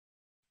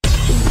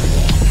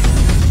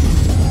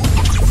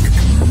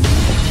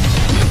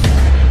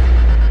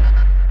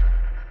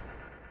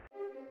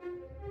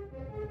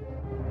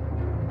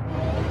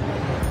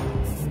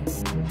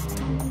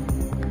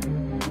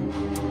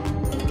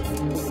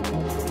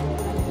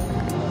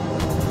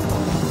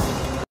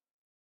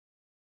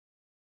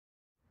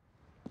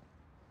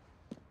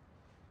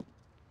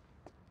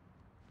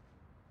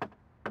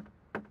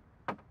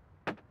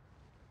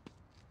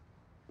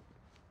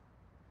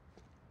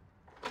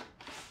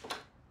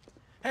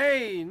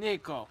Hey,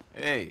 Nico.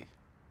 Hey,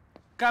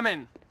 Come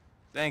in.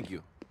 thank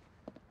you.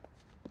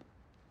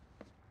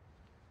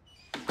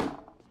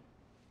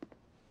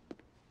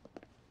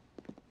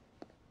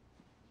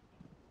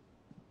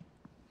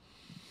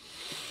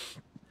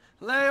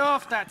 Lay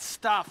off that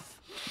stuff.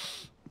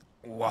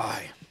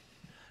 Why?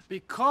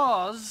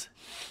 Because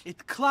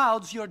it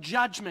clouds your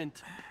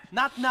judgment.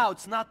 Not now,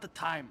 it's not the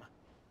time.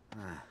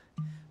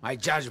 My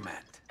judgment.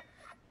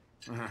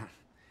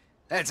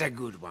 That's a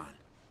good one.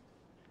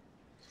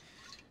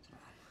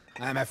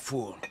 I'm a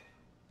fool.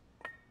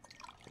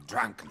 A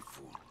drunken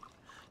fool.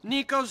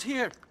 Nico's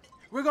here.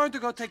 We're going to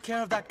go take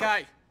care of that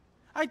guy.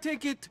 I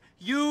take it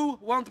you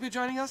won't be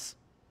joining us?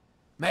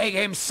 Make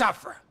him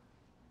suffer.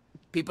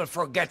 People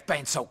forget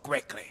pain so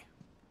quickly.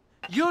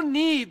 You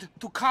need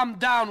to calm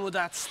down with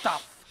that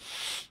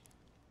stuff.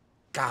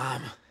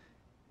 Calm?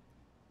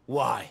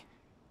 Why?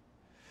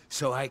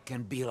 So I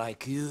can be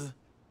like you,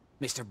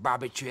 Mr.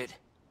 Barbiturated?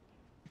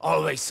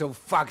 Always so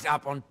fucked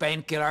up on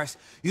painkillers,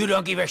 you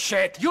don't give a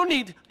shit? You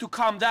need to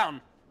calm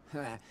down.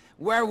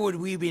 Where would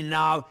we be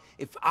now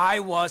if I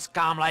was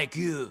calm like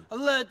you?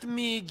 Let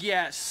me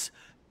guess.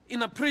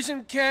 In a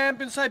prison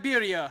camp in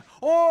Siberia,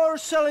 or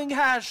selling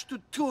hash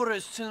to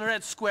tourists in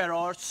Red Square,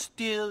 or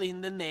still in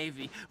the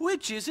Navy.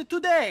 Which is it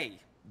today?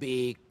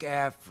 Be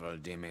careful,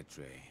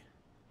 Dimitri.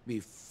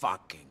 Be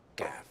fucking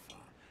careful.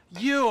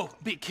 You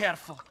be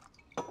careful.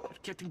 You're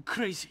getting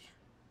crazy.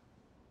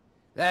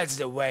 That's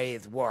the way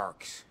it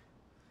works.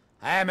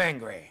 I am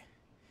angry.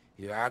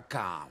 You are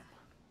calm.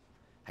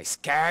 I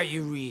scare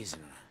you reason.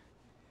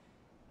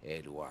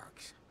 It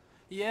works.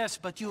 Yes,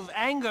 but you've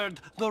angered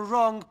the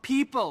wrong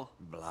people.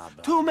 Blah,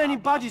 blah, Too many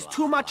blah, bodies, blah,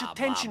 too much blah,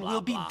 attention blah,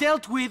 will be blah.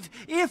 dealt with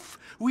if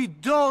we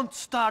don't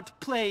start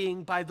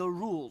playing by the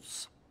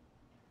rules.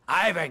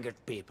 I've angered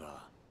people.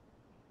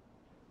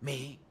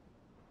 Me?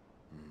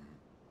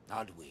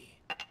 Not we.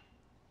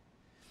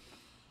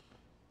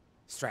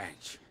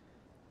 Strange.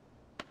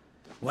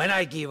 When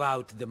I give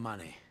out the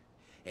money,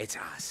 it's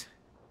us.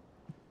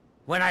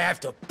 When I have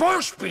to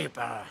push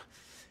people,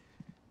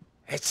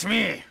 it's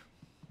me.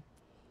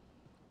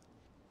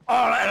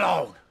 All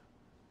alone.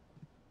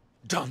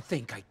 Don't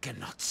think I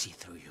cannot see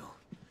through you.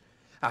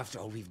 After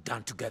all we've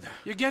done together.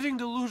 You're getting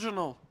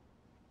delusional.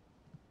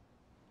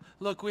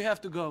 Look, we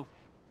have to go.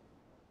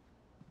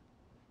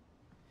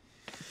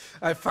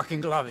 I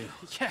fucking love you.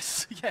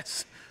 Yes,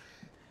 yes.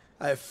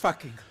 I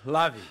fucking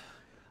love you.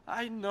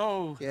 I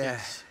know. Yeah.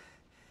 this.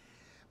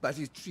 But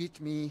you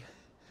treat me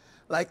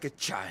like a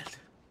child.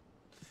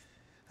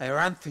 I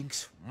run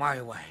things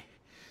my way.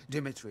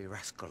 Dmitri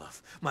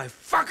Raskolov, my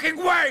fucking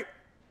way!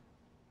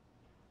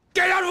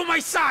 Get out of my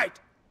sight!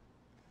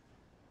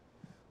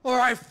 Or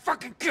I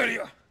fucking kill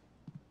you!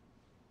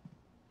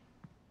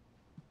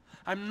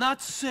 I'm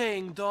not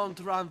saying don't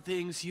run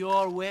things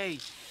your way.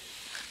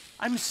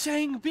 I'm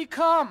saying be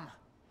calm.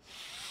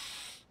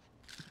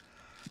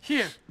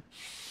 Here.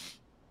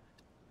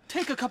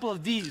 Take a couple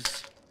of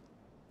these.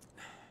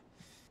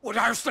 What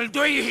are you still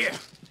doing here?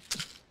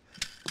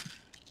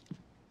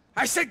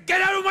 I said get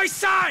out of my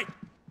sight!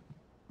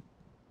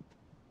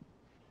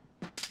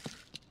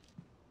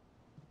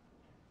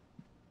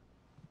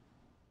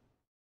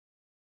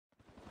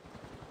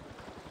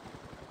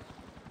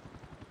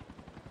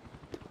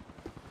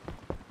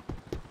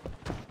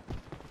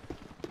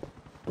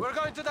 We're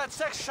going to that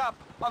sex shop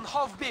on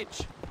Hove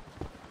Beach.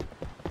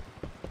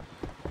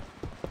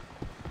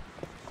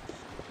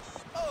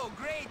 Oh,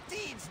 great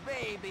deeds,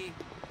 baby!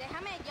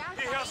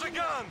 He has a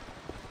gun!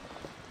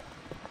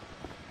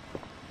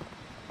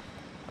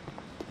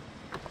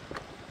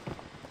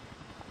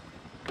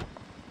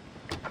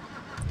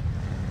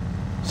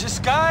 This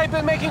guy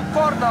been making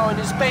porno in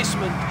his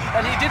basement,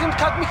 and he didn't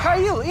cut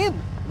Mikhail in.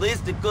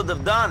 Least he could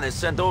have done is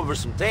sent over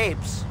some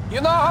tapes.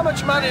 You know how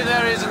much money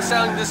there is in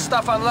selling this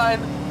stuff online?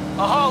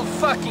 A whole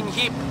fucking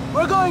heap.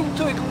 We're going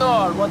to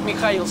ignore what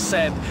Mikhail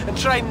said and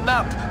try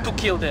not to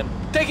kill them.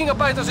 Taking a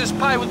bite of this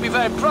pie would be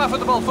very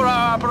profitable for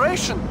our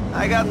operation.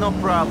 I got no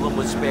problem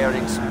with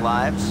sparing some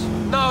lives.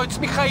 No, it's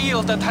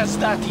Mikhail that has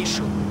that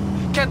issue.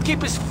 Can't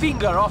keep his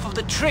finger off of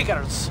the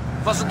triggers.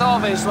 Wasn't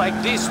always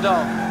like this,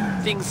 though.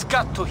 Things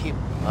got to him.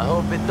 I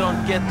hope it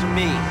don't get to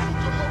me.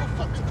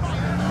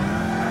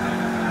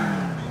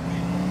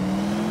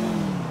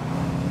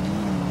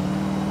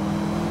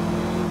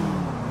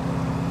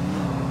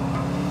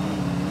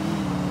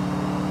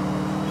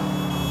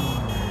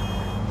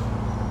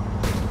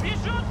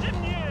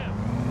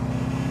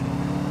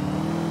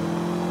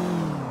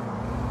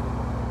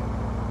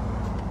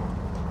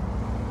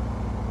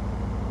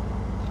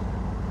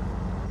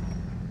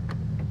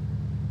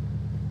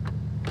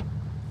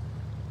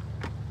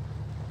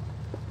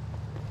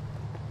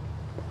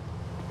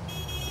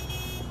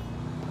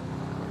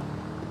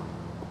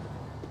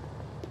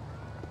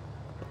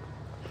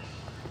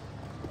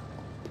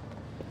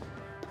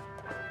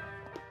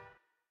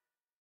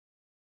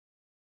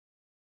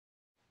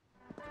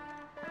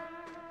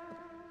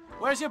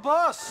 Where's your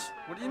boss?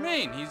 What do you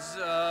mean? He's,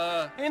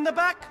 In the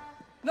back?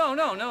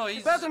 No,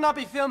 he's... Better not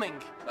be filming.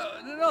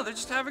 no, they're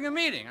just having a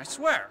meeting, I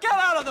swear. Get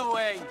out of the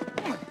way!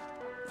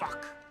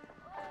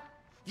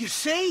 You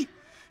see?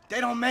 They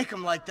don't make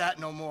them like that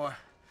no more.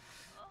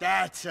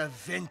 That's a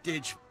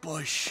vintage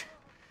Bush.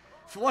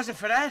 If it wasn't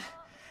for that,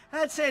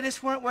 I'd say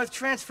this weren't worth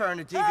transferring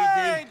to DVD.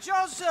 Hey,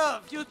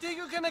 Joseph! You think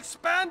you can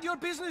expand your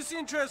business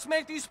interests,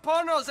 make these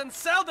pornos and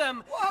sell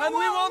them, and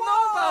we won't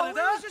know about it,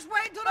 We huh? was just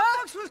waiting till the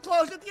books was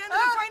closed at the end of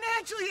the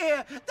financial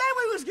year. Then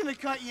we was gonna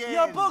cut you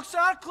Your in. books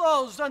are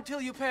closed until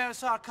you pay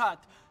us our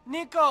cut.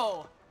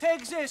 Nico,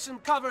 take this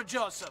and cover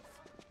Joseph.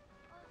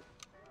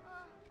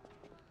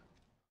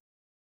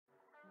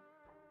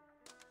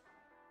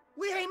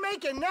 We ain't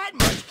making that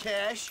much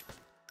cash.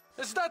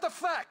 Is that a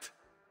fact?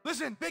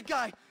 Listen, big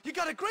guy, you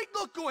got a great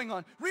look going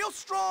on. Real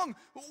strong.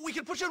 We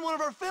can put you in one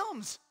of our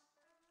films.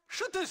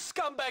 Shoot this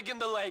scumbag in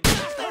the leg.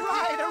 All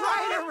right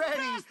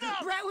already.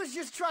 Brett was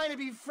just trying to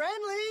be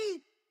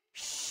friendly.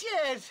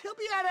 Shit, he'll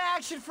be out of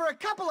action for a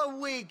couple of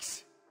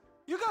weeks.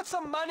 You got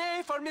some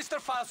money for Mr.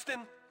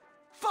 Faustin?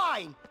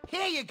 Fine,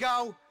 here you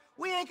go.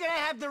 We ain't gonna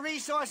have the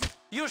resources.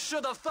 You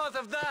should have thought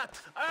of that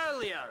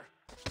earlier.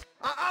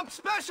 I'm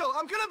special.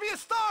 I'm gonna be a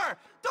star.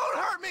 Don't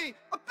hurt me.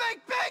 A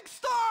big, big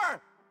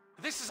star.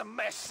 This is a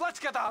mess. Let's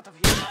get out of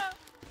here.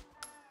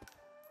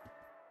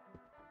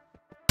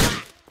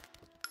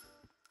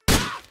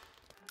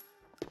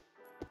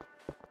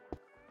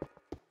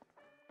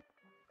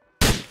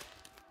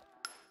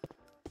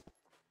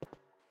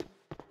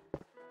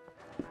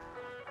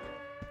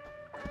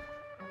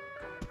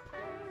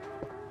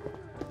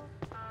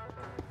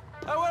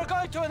 We're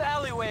going to an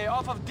alleyway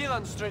off of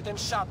Dillon Street in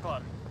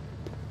Shotgun.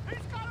 He's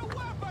got a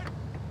weapon!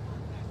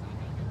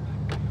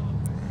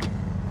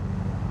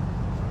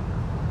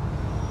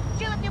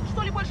 Делать мне,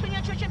 что ли, больше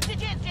нечего, чем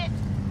сидеть здесь?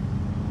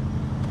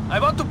 I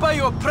want to buy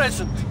you a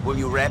present. Will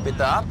you wrap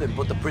it up and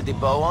put a pretty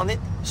bow on it?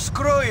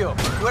 Screw you.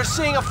 We're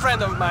seeing a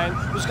friend of mine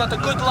who's got a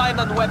good line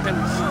on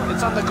weapons.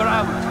 It's on the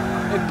ground.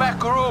 A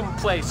back room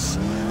place.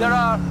 There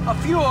are a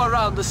few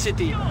around the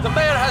city. The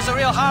mayor has a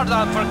real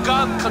hard-on for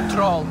gun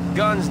control.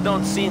 Guns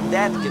don't seem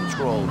that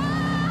controlled.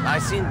 I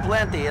seen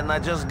plenty and I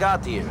just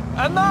got here.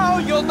 And now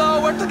you'll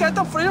know where to get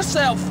them for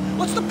yourself.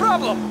 What's the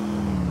problem?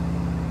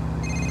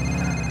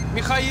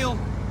 Михаил,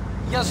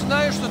 я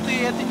знаю, что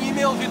ты это не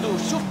имел в виду.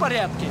 Все в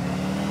порядке.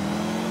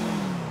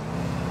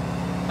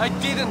 I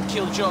didn't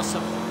kill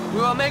Joseph.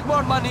 We will make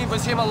more money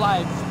with him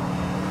alive.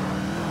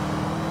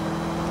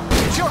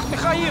 Черт,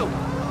 Михаил!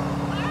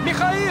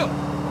 Mikhail!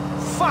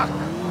 Fuck!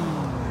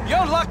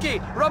 You're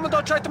lucky Roman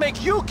don't try to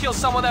make you kill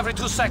someone every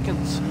 2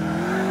 seconds.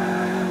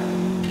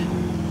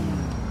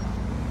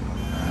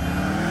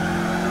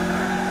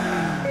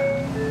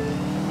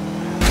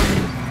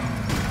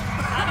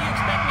 How do you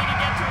expect me to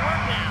get to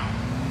work now?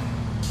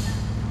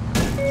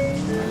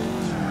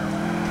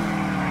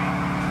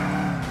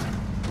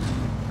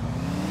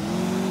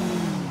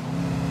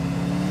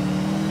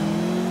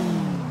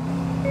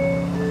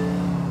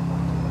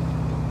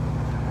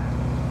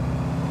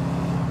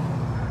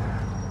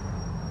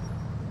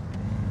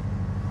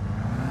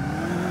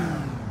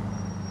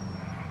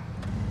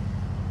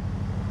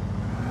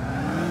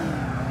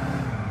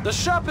 The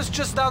shop is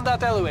just down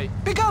that alleyway.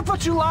 Pick out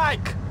what you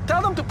like.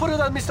 Tell them to put it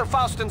on Mr.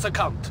 Faustin's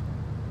account.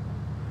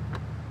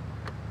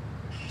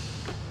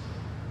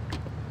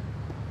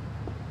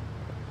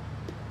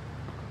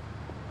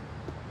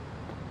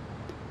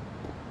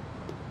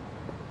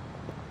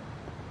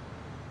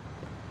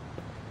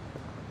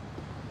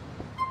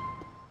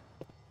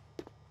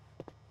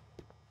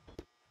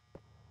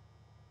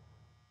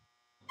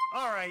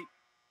 All right.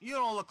 You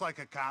don't look like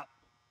a cop.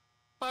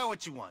 Buy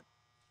what you want.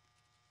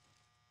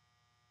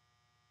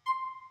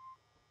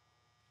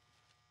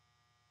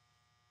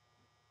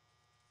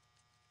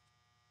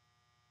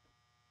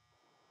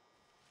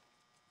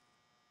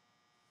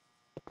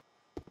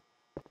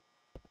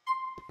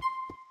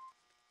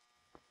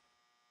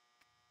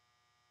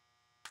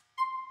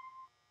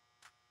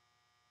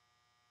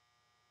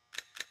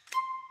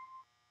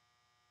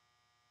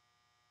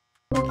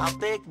 I'll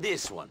take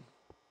this one.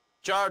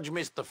 Charge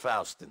Mr.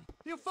 Faustin.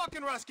 You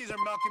fucking Ruskies are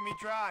milking me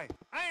dry.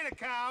 I ain't a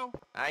cow.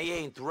 I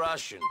ain't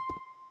Russian.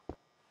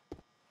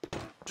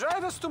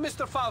 Drive us to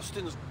Mr.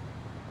 Faustin's.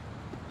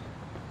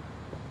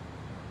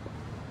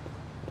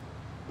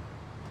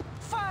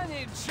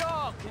 Funny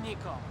joke,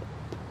 Nico.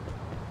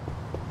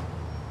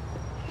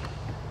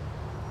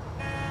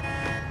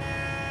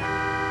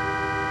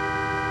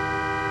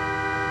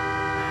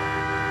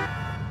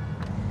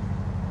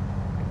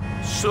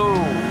 So,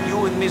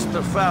 you and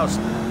Mr.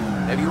 Faustin,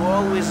 have you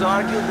always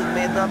argued and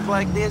made up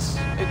like this?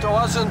 It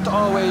wasn't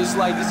always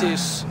like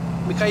this.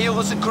 Mikhail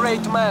was a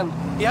great man.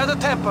 He had a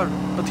temper,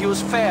 but he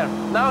was fair.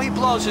 Now he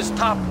blows his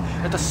top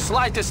at the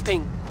slightest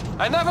thing.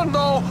 I never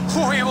know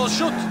who he will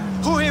shoot,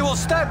 who he will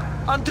stab.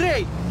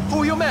 Andrei,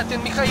 who you met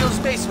in Mikhail's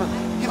basement.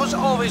 He was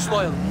always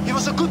loyal. He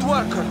was a good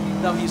worker.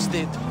 Now he's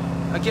dead.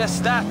 I guess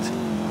that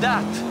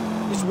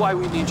is why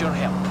we need your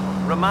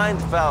help.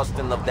 Remind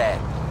Faustin of that.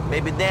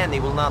 Maybe then he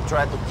will not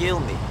try to kill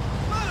me.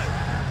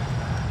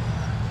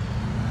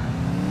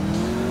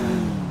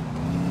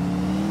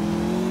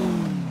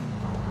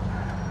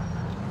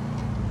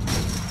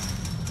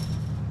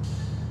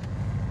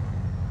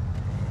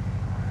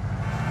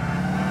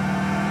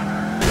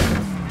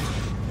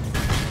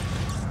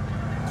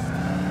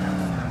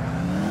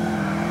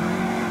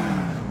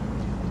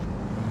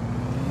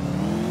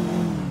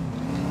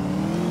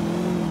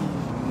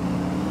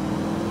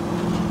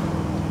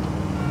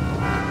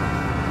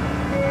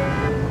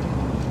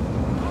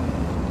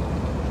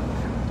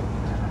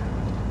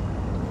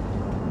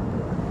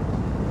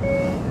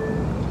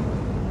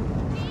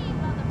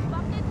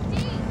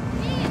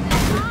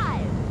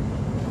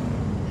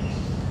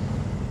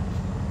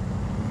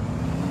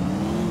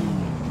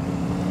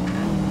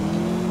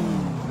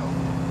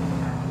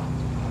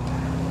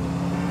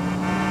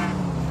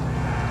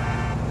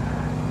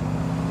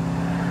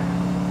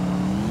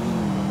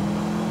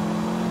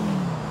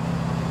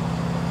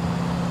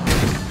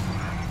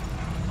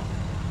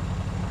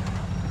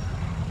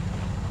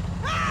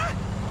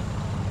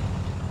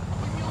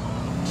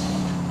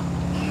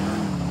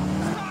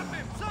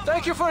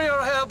 Thank you for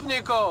your help,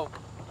 Nico.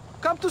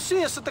 Come to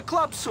see us at the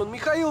club soon.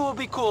 Mikhail will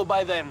be cool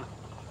by then.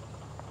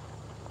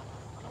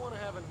 You wanna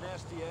have a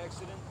nasty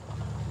accident?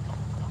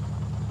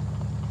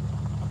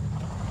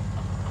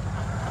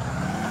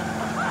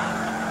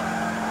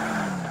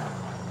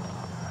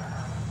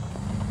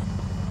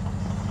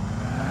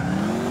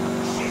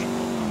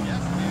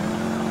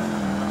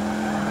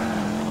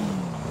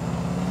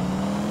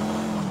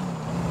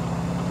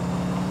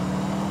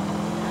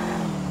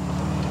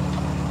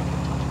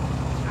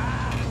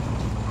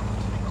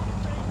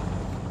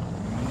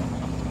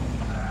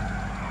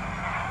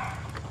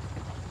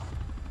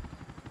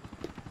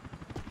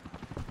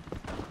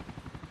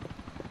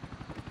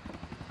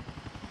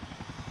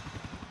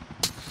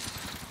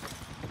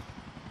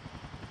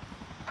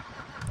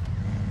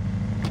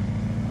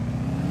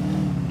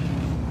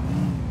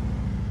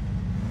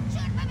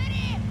 Черт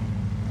побери!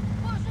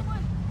 Боже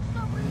мой,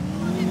 что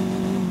происходит?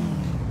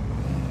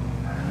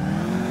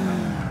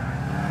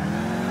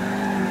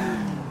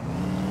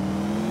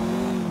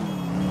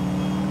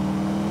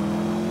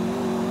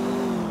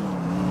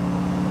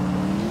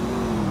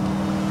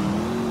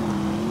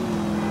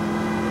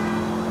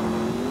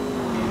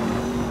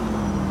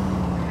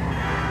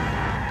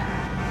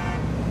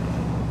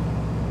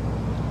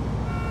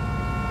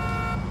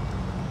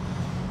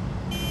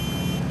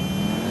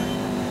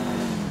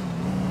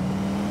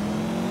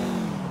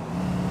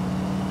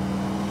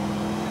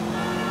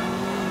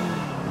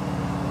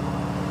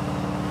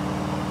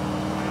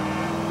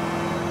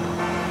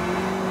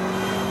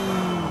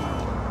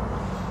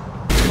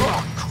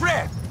 Oh,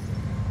 crap!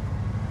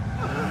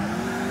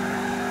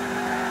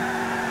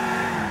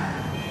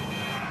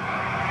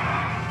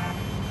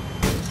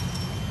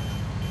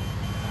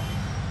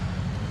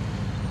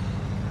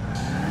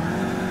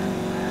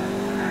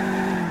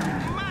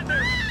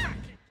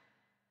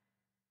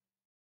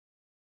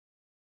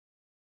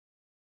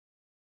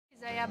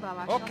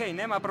 Okay,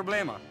 nema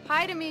problema.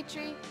 Hi,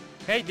 Dimitri.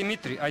 Hey,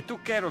 Dimitri, I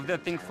took care of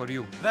that thing for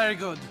you. Very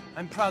good.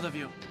 I'm proud of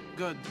you.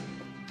 Good.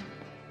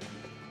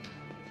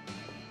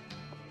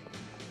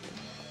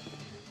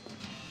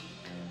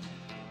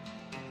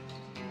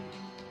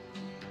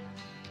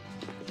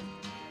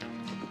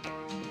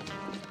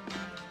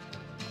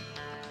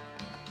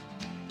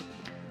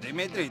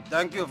 Dimitri,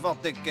 thank you for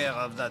taking care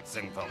of that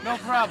thing for me. No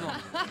problem.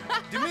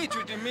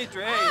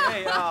 Dimitri,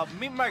 hey,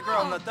 meet my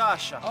girl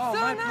Natasha. Oh, So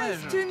my nice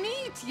pleasure. to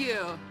meet you.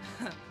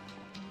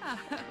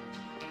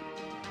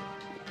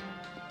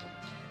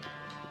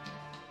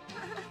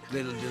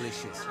 Little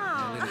delicious.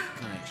 A little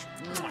connection.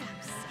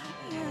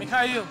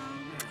 Mikhail,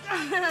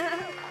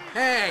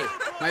 Hey,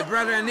 my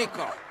brother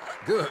Nico.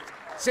 Good.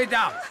 Sit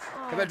down.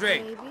 Have a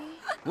drink.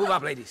 Move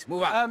up, ladies.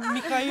 Move up.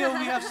 Mikhail,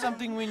 we have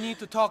something we need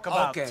to talk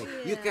about. Okay,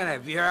 you can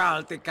have your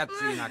alte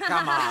Katrina.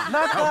 Come on.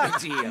 Not No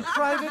that. big deal. In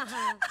private.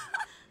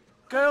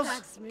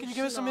 Girls, can you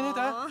give us a minute,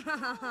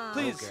 huh?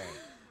 Please.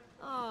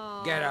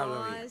 Okay. Get out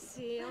of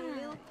here.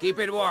 Keep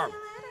it warm.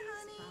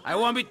 I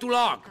won't be too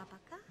long.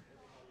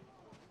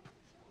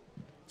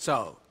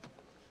 So,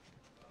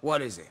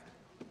 what is it?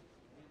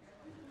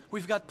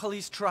 We've got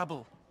police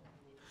trouble.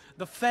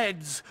 The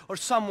feds or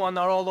someone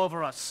are all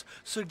over us.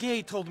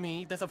 Sergei told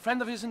me that a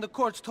friend of his in the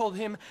courts told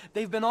him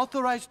they've been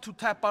authorized to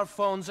tap our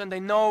phones and they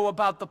know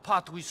about the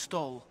pot we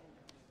stole.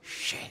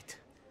 Shit.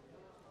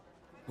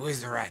 Who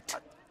is the rat?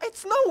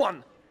 It's no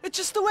one. It's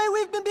just the way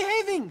we've been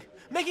behaving.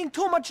 Making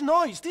too much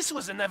noise. This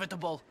was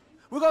inevitable.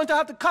 We're going to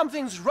have to calm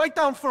things right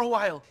down for a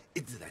while.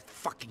 It's that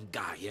fucking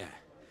guy, yeah.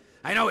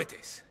 I know it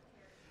is.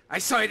 I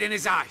saw it in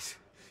his eyes.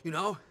 You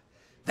know?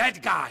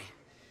 That guy.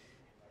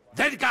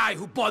 That guy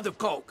who bought the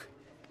coke.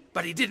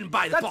 But he didn't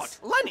buy the That's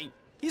pot. Lenny.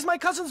 He's my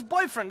cousin's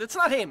boyfriend. It's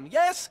not him.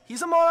 Yes,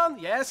 he's a moron.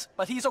 Yes,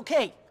 but he's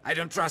okay. I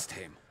don't trust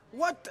him.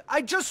 What?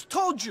 I just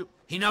told you.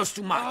 He knows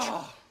too much.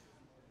 Oh.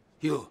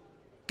 You,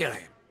 kill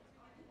him.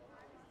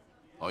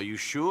 Are you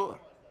sure?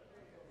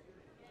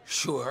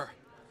 Sure?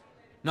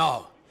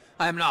 No,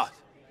 I'm not.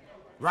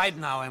 Right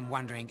now I'm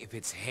wondering if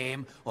it's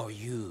him or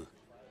you.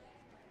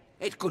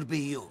 It could be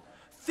you.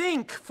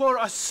 Think for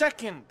a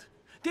second.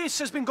 This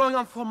has been going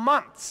on for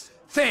months.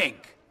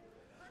 Think!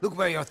 Look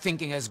where your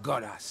thinking has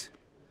got us.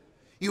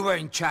 You were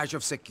in charge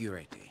of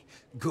security.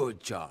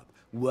 Good job.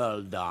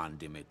 Well done,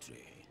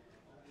 Dimitri.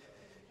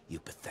 You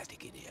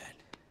pathetic idiot.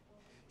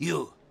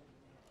 You,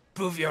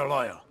 prove you're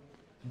loyal.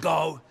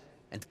 Go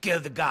and kill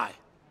the guy.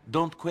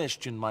 Don't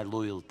question my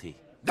loyalty.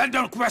 Then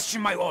don't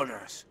question my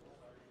orders.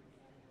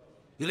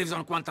 He lives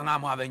on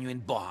Guantanamo Avenue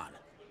in Bohan.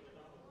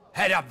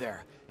 Head up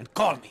there and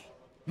call me.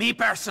 Me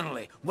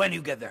personally, when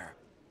you get there.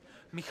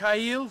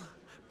 Mikhail,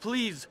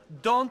 please,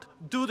 don't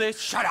do this.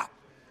 Shut up!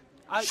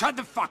 Shut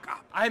the fuck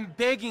up! I'm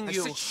begging I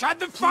you. said shut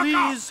the fuck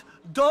up! Please,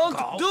 don't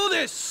Go. do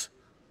this!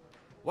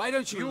 Why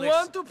don't you You listen?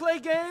 want to play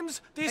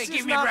games? This Hey, is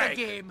give me a not a break.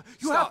 game.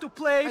 You Stop. have to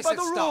play I by said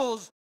the stop.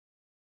 rules.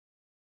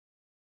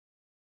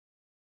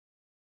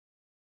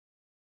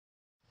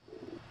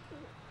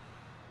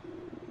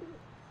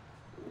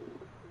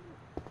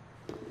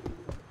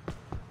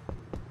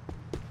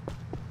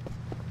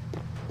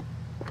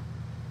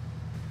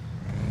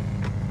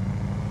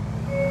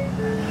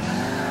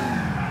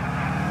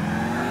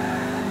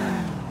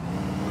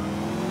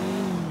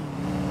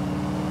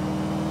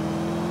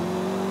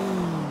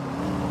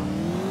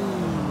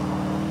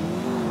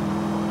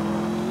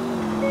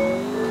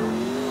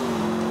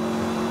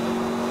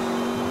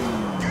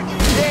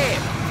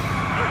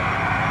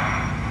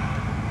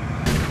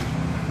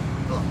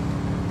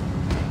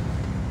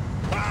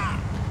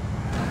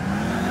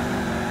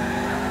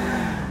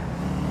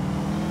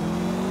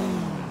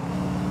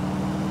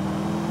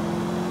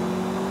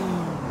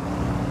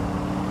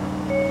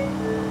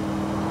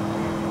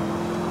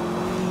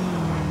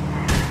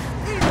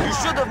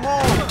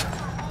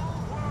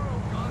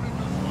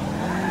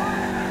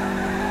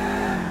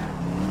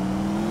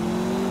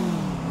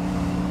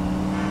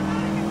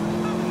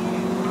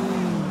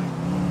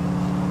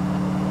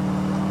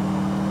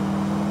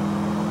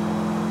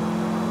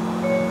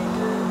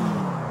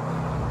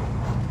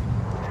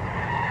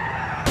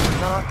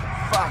 not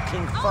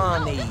fucking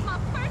funny. This is my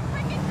first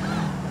freaking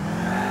car.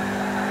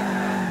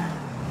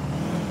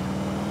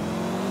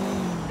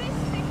 This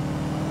thing.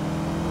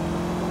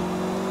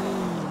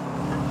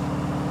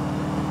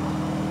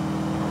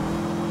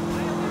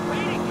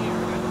 Waiting here.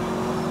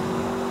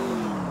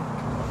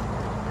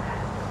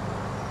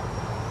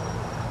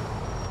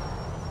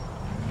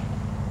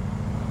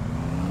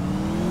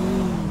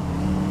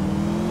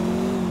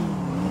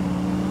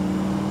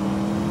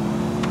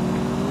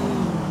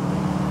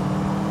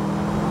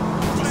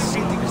 This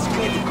city is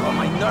getting on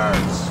my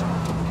nerves.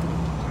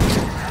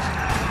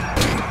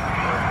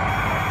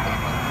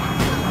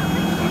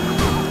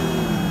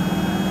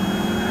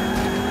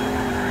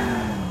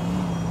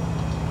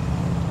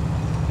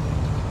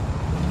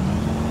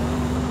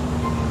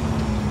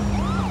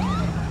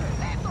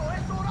 ¡Esto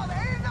es hora de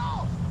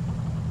irnos!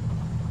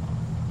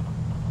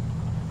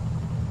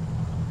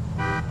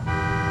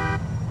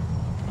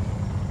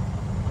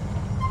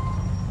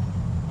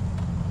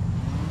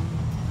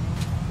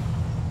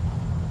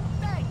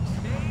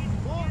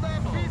 Pull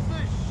that piece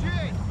of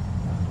shit!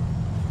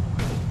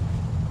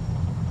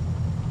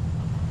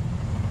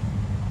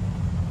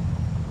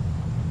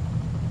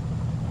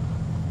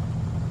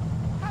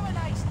 Have a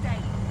nice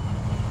day.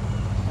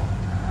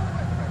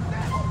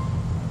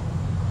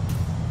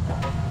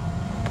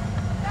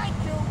 Thank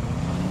you.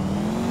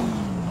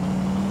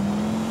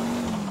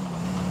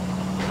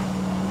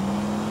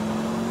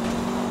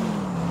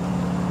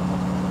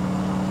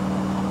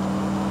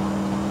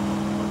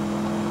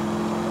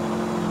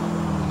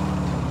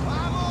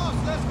 Vamos,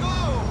 let's go!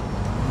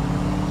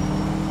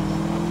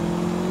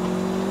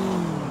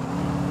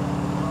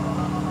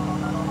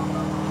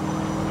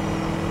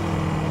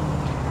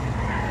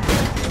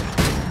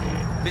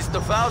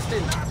 Mr.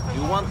 Faustin,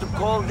 you want to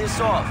call this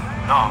off?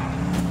 No,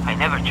 I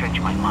never change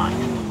my mind.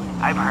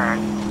 I've heard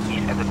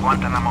he's at the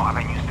Guantanamo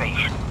Avenue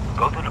station.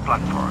 Go to the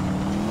platform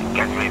and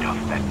get rid of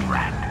that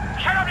rat.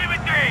 Shut up,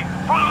 Dimitri!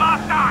 For the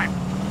last time!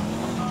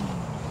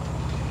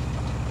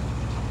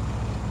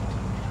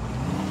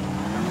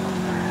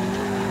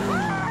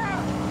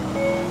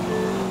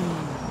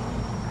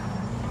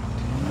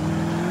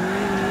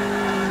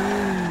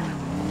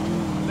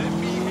 Let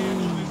me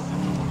handle this.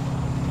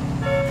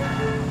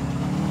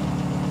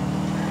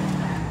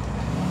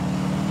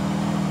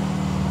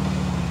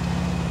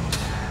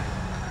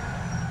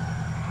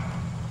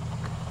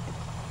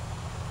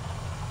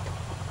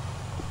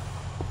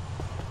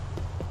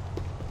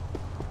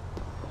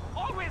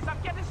 Always,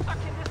 I'm getting stuck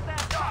in this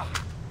damn.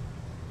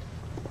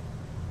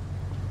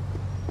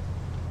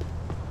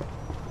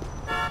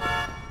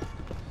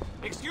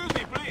 Excuse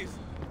me, please.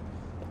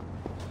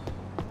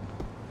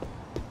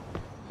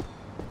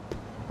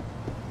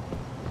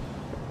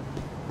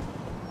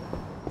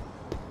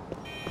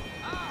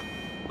 Ah,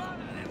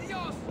 madre de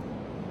Dios.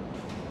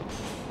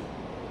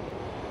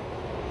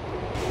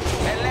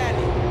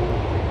 Eleni,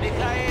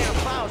 Mikhail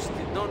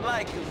Faustin don't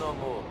like you no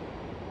more.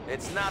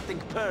 It's nothing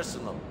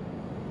personal.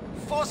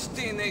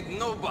 Faustin ain't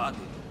nobody.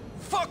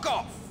 Fuck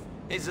off.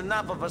 He's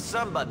enough of a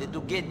somebody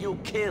to get you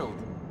killed.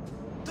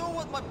 Do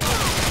what my...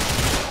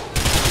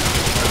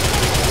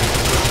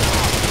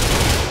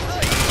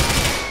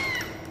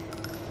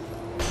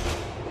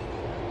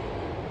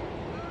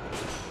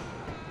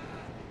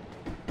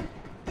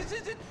 This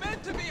isn't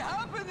meant to be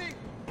happening.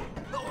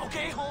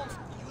 Okay, Holmes.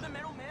 You the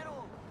mero.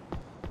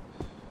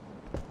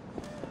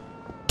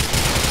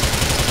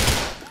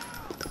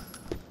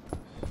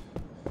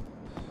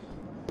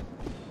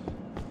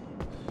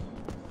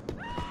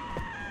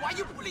 Why are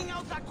you pulling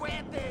out that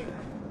cohete?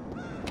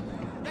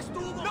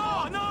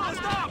 Estuvo. No,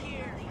 stop!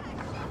 Here.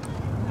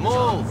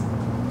 Move!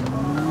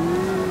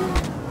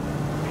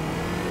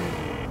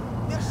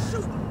 They're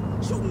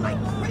shooting like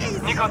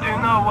crazy. Nico, do you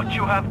know what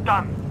you have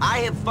done? I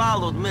have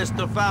followed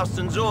Mr.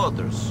 Faustin's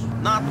orders.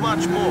 Not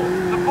much more.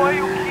 The boy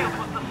you killed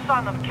was the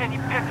son of Kenny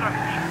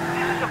Petrovich.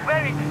 This is a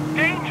very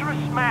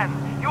dangerous man.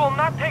 You will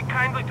not take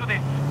kindly to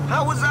this.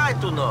 How was I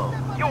to know?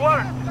 You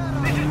weren't.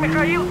 This is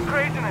Mikhail's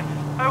craziness.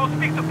 I will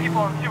speak to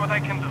people and see what I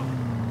can do.